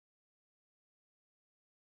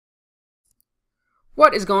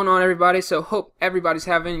What is going on, everybody? So hope everybody's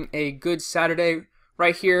having a good Saturday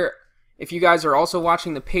right here. If you guys are also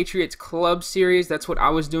watching the Patriots Club Series, that's what I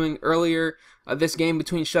was doing earlier. This game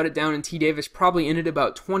between Shut It Down and T. Davis probably ended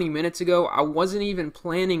about 20 minutes ago. I wasn't even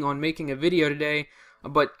planning on making a video today,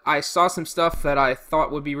 but I saw some stuff that I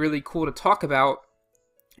thought would be really cool to talk about.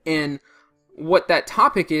 And what that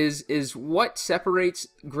topic is what separates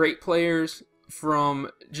great players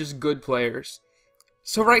from just good players.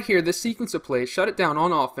 So right here, this sequence of plays: Shut It Down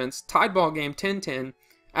on offense, tied ball game 10-10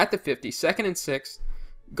 at the 50, 2nd and 6,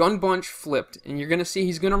 gun bunch flipped, and you're going to see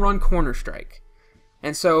he's going to run corner strike.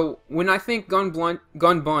 And so when I think gun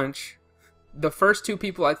bunch, the first two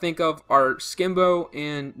people I think of are Skimbo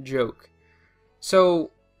and Joke. So,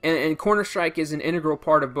 and corner strike is an integral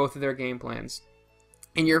part of both of their game plans.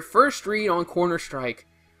 And your first read on corner strike,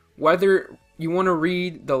 whether you want to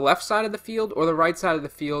read the left side of the field or the right side of the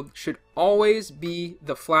field, should always be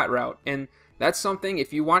the flat route. And that's something,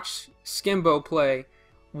 if you watch Skimbo play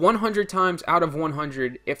 100 times out of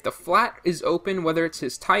 100, if the flat is open, whether it's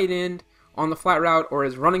his tight end on the flat route or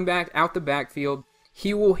his running back out the backfield,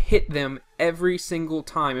 he will hit them every single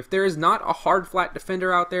time. If there is not a hard flat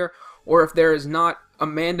defender out there, or if there is not a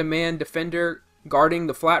man-to-man defender guarding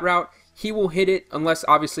the flat route, he will hit it, unless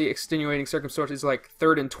obviously extenuating circumstances like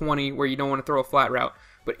 3rd and 20 where you don't want to throw a flat route.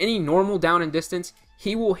 But any normal down and distance,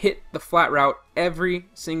 he will hit the flat route every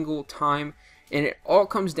single time. And it all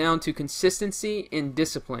comes down to consistency and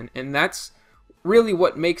discipline. And that's really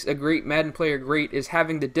what makes a great Madden player great, is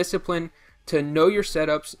having the discipline to know your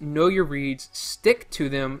setups, know your reads, stick to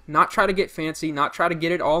them, not try to get fancy, not try to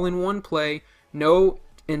get it all in one play. Know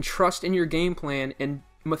and trust in your game plan and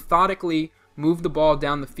methodically move the ball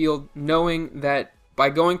down the field, knowing that by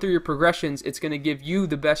going through your progressions, it's going to give you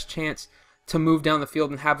the best chance to move down the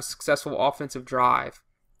field and have a successful offensive drive.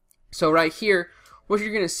 So right here, what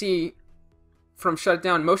you're going to see from Shut It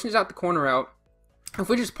Down, motions out the corner route. If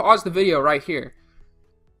we just pause the video right here,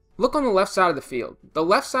 look on the left side of the field. The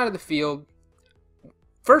left side of the field,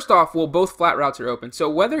 first off, both flat routes are open. So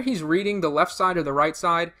whether he's reading the left side or the right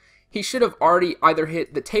side, he should have already either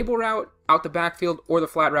hit the table route out the backfield or the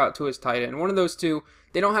flat route to his tight end. One of those two.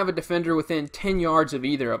 They don't have a defender within 10 yards of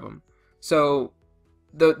either of them. So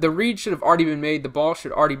the read should have already been made. The ball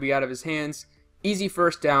should already be out of his hands. Easy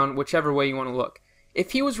first down, whichever way you want to look.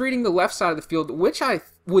 If he was reading the left side of the field, which I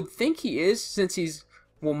would think he is, since he's,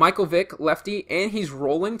 Michael Vick, lefty, and he's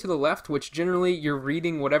rolling to the left, which generally you're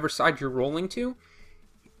reading whatever side you're rolling to,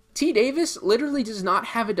 T. Davis literally does not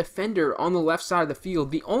have a defender on the left side of the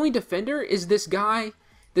field. The only defender is this guy,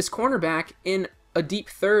 this cornerback, in a deep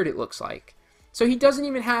third, it looks like. So he doesn't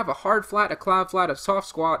even have a hard flat, a cloud flat, a soft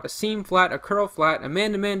squat, a seam flat, a curl flat, a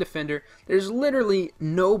man-to-man defender. There's literally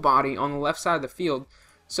nobody on the left side of the field.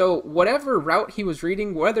 So whatever route he was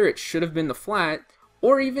reading, whether it should have been the flat,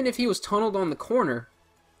 or even if he was tunneled on the corner,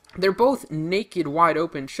 they're both naked, wide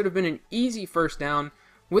open. Should have been an easy first down,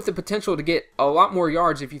 with the potential to get a lot more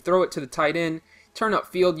yards if you throw it to the tight end, turn up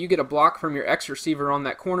field, you get a block from your X receiver on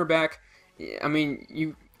that cornerback. I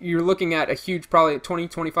mean, you're looking at a huge, probably 20,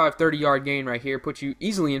 25, 30 yard gain right here, puts you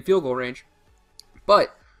easily in field goal range.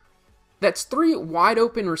 But that's 3 wide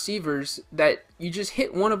open receivers that you just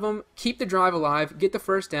hit one of them, keep the drive alive, get the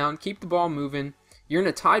first down, keep the ball moving. You're in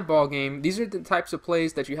a tied ball game. These are the types of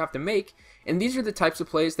plays that you have to make, and these are the types of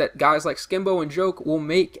plays that guys like Skimbo and Joke will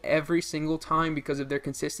make every single time because of their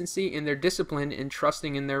consistency and their discipline and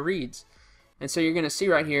trusting in their reads. And so you're going to see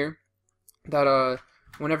right here that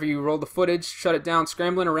whenever you roll the footage, Shut It Down,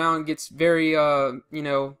 scrambling around, gets very,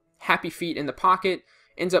 happy feet in the pocket,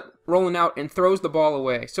 ends up rolling out and throws the ball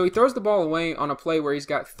away. So he throws the ball away on a play where he's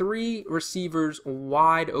got 3 receivers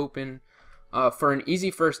wide open for an easy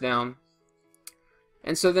first down.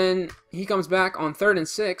 And so then he comes back on 3rd and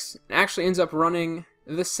 6 and actually ends up running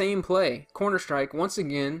the same play, corner strike once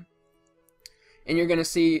again. And you're going to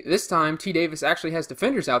see this time T. Davis actually has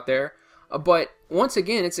defenders out there. But once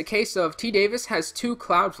again, it's a case of T. Davis has 2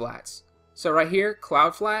 cloud flats. So right here,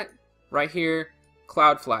 cloud flat. Right here,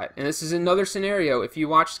 cloud flat. And this is another scenario if you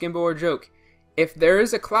watch Skimbo or Joke. If there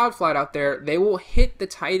is a cloud flat out there, they will hit the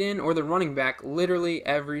tight end or the running back literally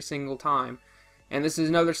every single time. And this is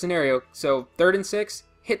another scenario. So 3rd and 6,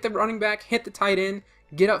 hit the running back, hit the tight end,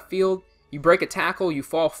 get upfield, you break a tackle, you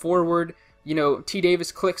fall forward, T.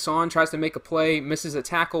 Davis clicks on, tries to make a play, misses a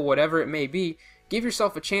tackle, whatever it may be. Give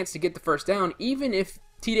yourself a chance to get the first down. Even if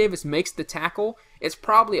T. Davis makes the tackle, it's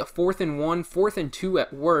probably a 4th and 1, 4th and 2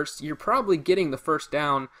 at worst. You're probably getting the first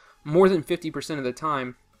down more than 50% of the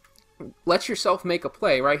time. Let yourself make a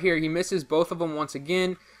play. Right here, he misses both of them once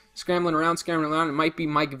again. Scrambling around. It might be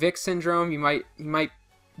Mike Vick syndrome. He might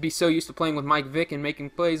be so used to playing with Mike Vick and making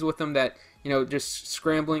plays with him that just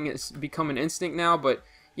scrambling has become an instinct now. But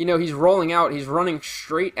he's rolling out, he's running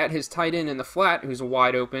straight at his tight end in the flat, who's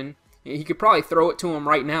wide open. He could probably throw it to him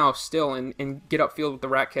right now still and get upfield with the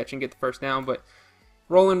rat catch and get the first down, but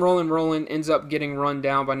rolling, ends up getting run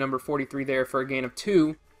down by number 43 there for a gain of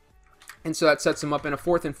 2. And so that sets him up in a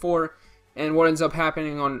 4th and 4. And what ends up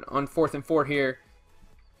happening on 4th and 4 here,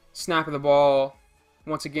 snap of the ball,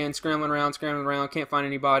 once again, scrambling around, can't find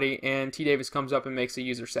anybody, and T. Davis comes up and makes a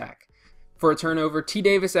user sack. For a turnover, T.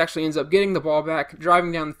 Davis actually ends up getting the ball back,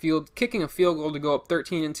 driving down the field, kicking a field goal to go up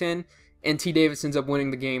 13-10, and T. Davis ends up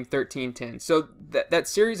winning the game 13-10. So that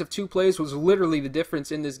series of 2 plays was literally the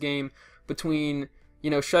difference in this game between,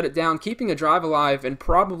 shut it down, keeping a drive alive, and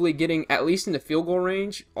probably getting at least into field goal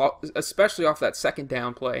range, especially off that second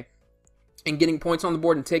down play, and getting points on the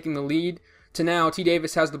board and taking the lead, to now T.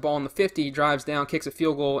 Davis has the ball in the 50, drives down, kicks a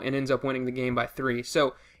field goal, and ends up winning the game by 3.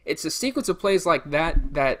 So it's a sequence of plays like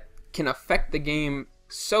that that can affect the game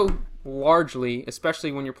so largely,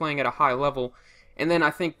 especially when you're playing at a high level. And then I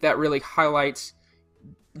think that really highlights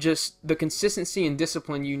just the consistency and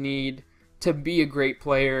discipline you need to be a great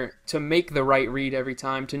player, to make the right read every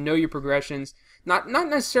time, to know your progressions. Not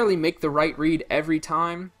necessarily make the right read every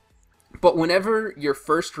time, but whenever your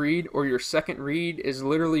first read or your second read is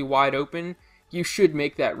literally wide open, you should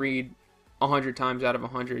make that read 100 times out of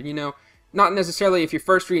 100. Not necessarily if your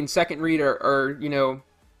first read and second read are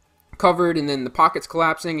covered and then the pocket's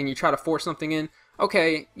collapsing and you try to force something in.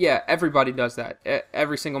 Okay, yeah, everybody does that.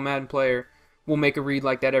 Every single Madden player will make a read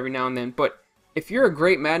like that every now and then. But if you're a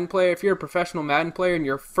great Madden player, if you're a professional Madden player and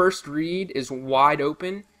your first read is wide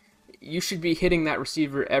open, you should be hitting that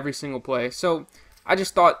receiver every single play. So I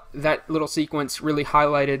just thought that little sequence really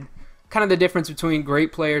highlighted kind of the difference between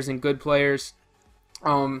great players and good players.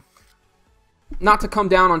 Not to come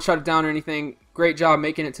down on Shut It Down or anything, great job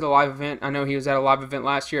making it to the live event. I know he was at a live event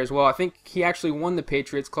last year as well. I think he actually won the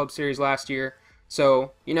Patriots Club Series last year.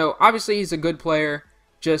 So, obviously he's a good player,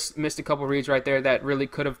 just missed a couple reads right there that really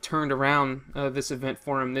could have turned around this event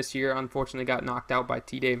for him this year. Unfortunately got knocked out by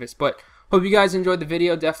T. Davis. But hope you guys enjoyed the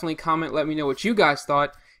video. Definitely comment, let me know what you guys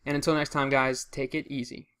thought. And until next time, guys, take it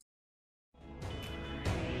easy.